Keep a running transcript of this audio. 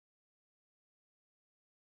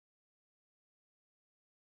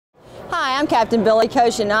Hi, I'm Captain Billy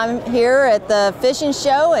Koshin. I'm here at the fishing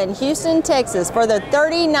show in Houston, Texas for the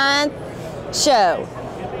 39th show.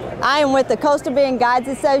 I am with the Coastal Bend Guides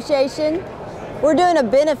Association. We're doing a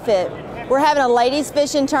benefit. We're having a ladies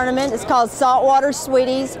fishing tournament. It's called Saltwater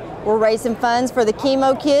Sweeties. We're raising funds for the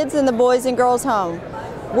chemo kids and the Boys and Girls Home.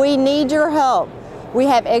 We need your help. We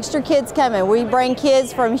have extra kids coming. We bring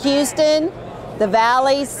kids from Houston, the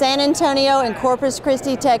Valley, San Antonio, and Corpus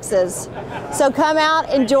Christi, Texas. So come out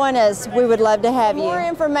and join us. We would love to have you. For more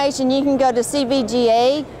information, you can go to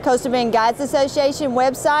CBGA, Coastal Bend Guides Association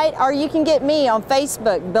website, or you can get me on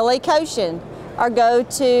Facebook, Billy Koshin, or go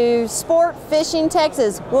to Sport Fishing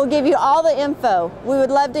Texas. We'll give you all the info. We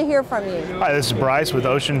would love to hear from you. Hi, this is Bryce with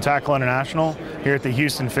Ocean Tackle International here at the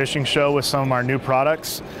Houston Fishing Show with some of our new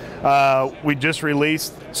products. We just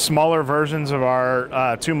released smaller versions of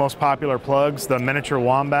our two most popular plugs, the miniature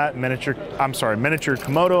wombat, miniature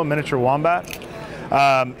Komodo, and miniature wombat.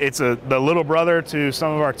 It's the little brother to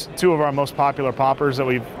two of our most popular poppers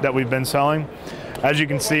that we've been selling. As you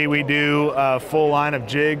can see, we do a full line of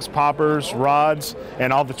jigs, poppers, rods,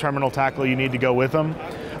 and all the terminal tackle you need to go with them.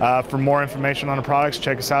 For more information on the products,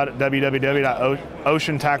 check us out at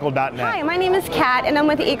www.oceantackle.net. Hi, my name is Kat, and I'm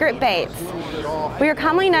with Egret Baits. We are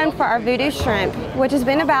commonly known for our voodoo shrimp, which has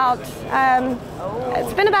been about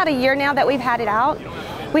it's been about a year now that we've had it out.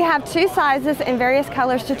 We have two sizes and various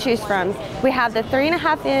colors to choose from. We have the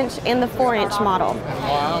 3.5 inch and the 4 inch model.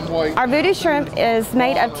 Our voodoo shrimp is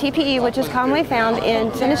made of TPE, which is commonly found in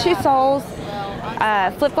tennis shoe soles,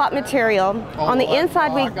 flip-flop material. On the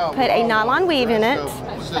inside, we put a nylon weave in it,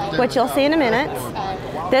 which you'll see in a minute.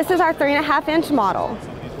 This is our 3.5 inch model.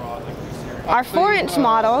 Our 4 inch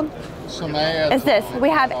model is this. We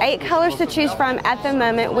have 8 colors to choose from at the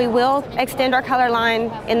moment. We will extend our color line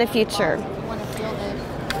in the future.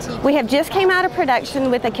 We have just came out of production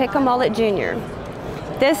with a Kick a Mullet Junior.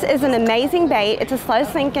 This is an amazing bait. It's a slow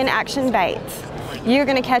sinking action bait. You're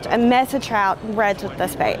going to catch a mess of trout reds with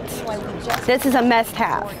this bait. This is a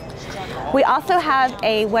must-have. We also have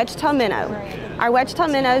a wedge-tail minnow. Our wedge-tail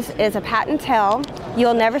minnows is a patent tail.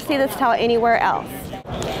 You'll never see this tail anywhere else.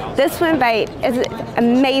 This swim bait is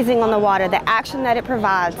amazing on the water. The action that it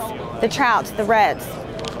provides, the trouts, the reds,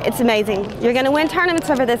 it's amazing. You're going to win tournaments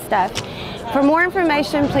over this stuff. For more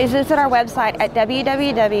information, please visit our website at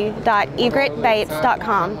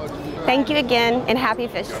www.egretbaits.com. Thank you again, and happy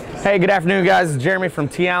fishing. Hey, good afternoon, guys. It's Jeremy from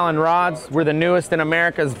T. Allen Rods. We're the newest in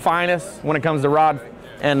America's finest when it comes to rod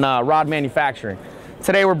and rod manufacturing.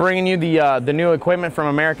 Today, we're bringing you the new equipment from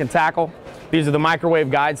American Tackle. These are the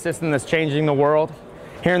microwave guide system that's changing the world.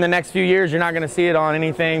 Here in the next few years, you're not going to see it on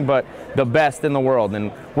anything but the best in the world,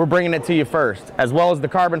 and we're bringing it to you first, as well as the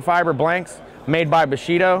carbon fiber blanks made by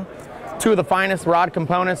Bushido. Two of the finest rod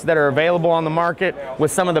components that are available on the market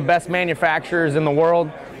with some of the best manufacturers in the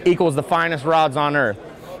world equals the finest rods on earth.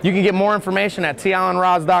 You can get more information at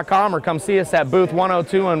tallenrods.com or come see us at booth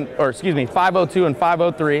 502 and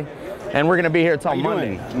 503, and we're going to be here till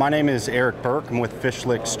Monday. My name is Eric Burke. I'm with Fish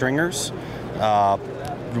Lick Stringers.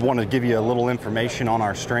 We want to give you a little information on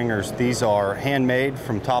our stringers. These are handmade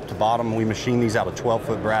from top to bottom. We machine these out of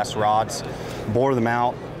 12-foot brass rods, bore them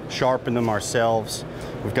out, sharpen them ourselves.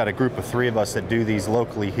 We've got a group of 3 of us that do these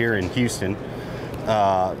locally here in Houston.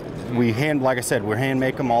 Like I said, we hand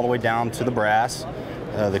make them all the way down to the brass.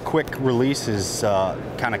 The quick release is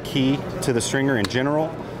kind of key to the stringer in general.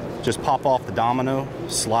 Just pop off the domino,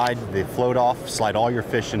 slide the float off, slide all your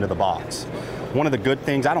fish into the box. One of the good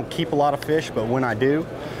things, I don't keep a lot of fish, but when I do,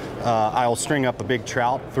 I'll string up a big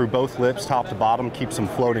trout through both lips, top to bottom, keeps them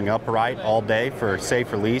floating upright all day for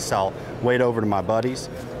safe release. I'll wade over to my buddies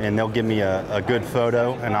and they'll give me a good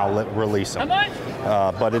photo and I'll release them.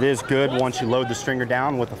 But it is good once you load the stringer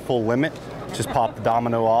down with a full limit, just pop the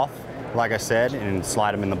domino off, like I said, and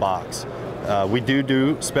slide them in the box. We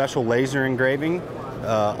do special laser engraving.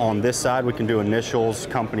 On this side, we can do initials,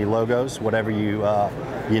 company logos, whatever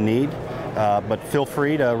you need. But feel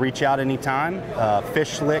free to reach out anytime,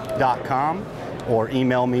 fishlick.com, or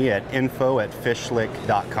email me at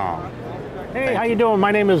info@fishlick.com. Hey, how you doing?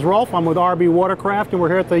 My name is Rolf. I'm with RB Watercraft, and we're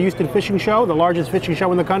here at the Houston Fishing Show, the largest fishing show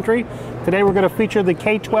in the country. Today we're going to feature the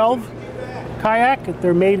K-12 kayak.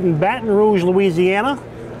 They're made in Baton Rouge, Louisiana,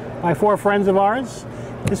 by 4 friends of ours.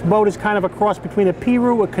 This boat is kind of a cross between a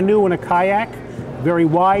Piru, a canoe, and a kayak. Very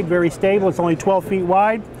wide, very stable. It's only 12 feet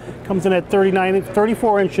wide. Comes in at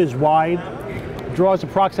 34 inches wide. Draws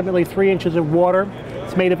approximately 3 inches of water.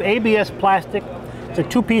 It's made of ABS plastic. It's a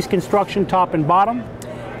 2-piece construction, top and bottom.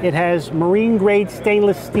 It has marine grade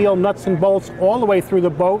stainless steel nuts and bolts all the way through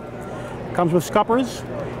the boat. Comes with scuppers.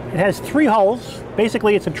 It has 3 hulls.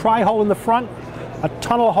 Basically, it's a tri-hull in the front, a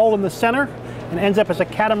tunnel hole in the center, and ends up as a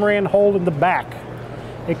catamaran hold in the back.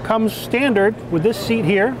 It comes standard with this seat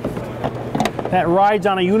here that rides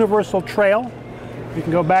on a universal trail. You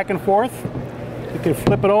can go back and forth. You can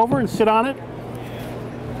flip it over and sit on it.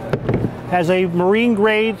 Has a marine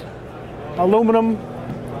grade aluminum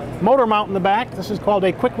motor mount in the back. This is called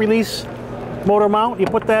a quick release motor mount. You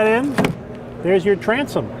put that in, there's your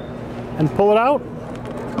transom, and pull it out.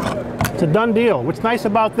 It's a done deal. What's nice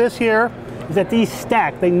about this here is that these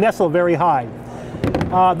stack, they nestle very high.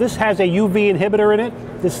 This has a UV inhibitor in it.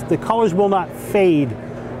 The colors will not fade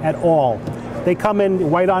at all. They come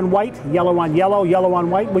in white on white, yellow on yellow, yellow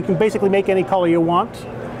on white. We can basically make any color you want.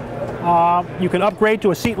 You can upgrade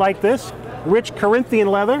to a seat like this, rich Corinthian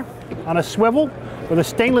leather on a swivel with a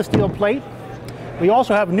stainless steel plate. We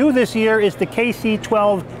also have new this year is the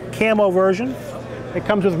KC12 camo version. It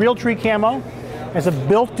comes with Realtree camo, has a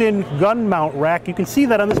built-in gun mount rack. You can see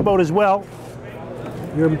that on this boat as well.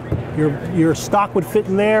 Your stock would fit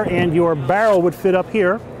in there and your barrel would fit up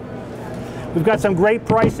here. We've got some great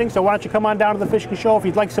pricing, so why don't you come on down to the fishing show. If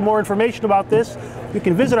you'd like some more information about this, you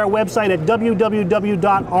can visit our website at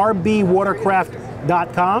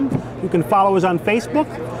www.rbwatercraft.com. You can follow us on Facebook,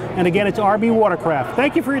 and again, it's RB Watercraft.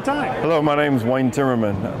 Thank you for your time. Hello, my name is Wayne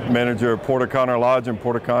Timmerman, manager of Port O'Connor Lodge in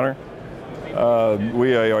Port O'Connor.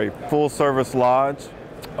 We are a full-service lodge,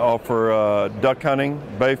 offer duck hunting,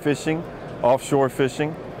 bay fishing, offshore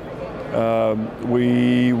fishing.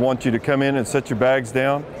 We want you to come in and set your bags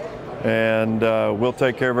down, and we'll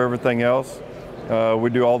take care of everything else. We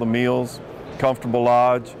do all the meals, comfortable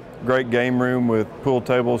lodge, great game room with pool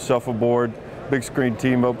table, shuffleboard, big screen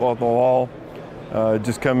team up on the wall.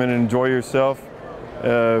 Just come in and enjoy yourself.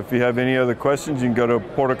 If you have any other questions, you can go to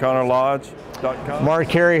portoconnorlodge.com. Mark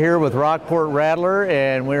Carey here with Rockport Rattler,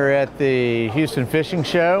 and we're at the Houston Fishing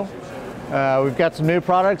Show. We've got some new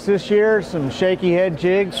products this year, some shaky head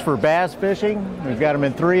jigs for bass fishing. We've got them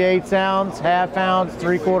in 3/8 ounce, ½ ounce,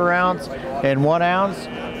 3/4 ounce, and 1 ounce.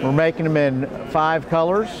 We're making them in 5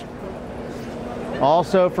 colors.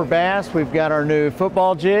 Also for bass, we've got our new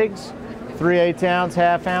football jigs, 3/8 ounce,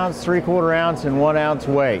 ½ ounce, 3/4 ounce, and 1 ounce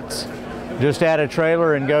weights. Just add a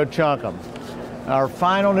trailer and go chunk them. Our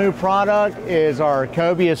final new product is our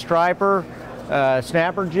cobia striper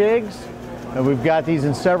snapper jigs. And we've got these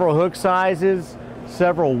in several hook sizes,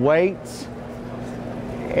 several weights,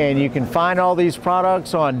 and you can find all these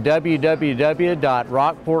products on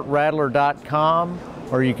www.rockportrattler.com,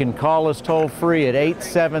 or you can call us toll free at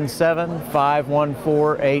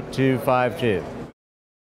 877-514-8252.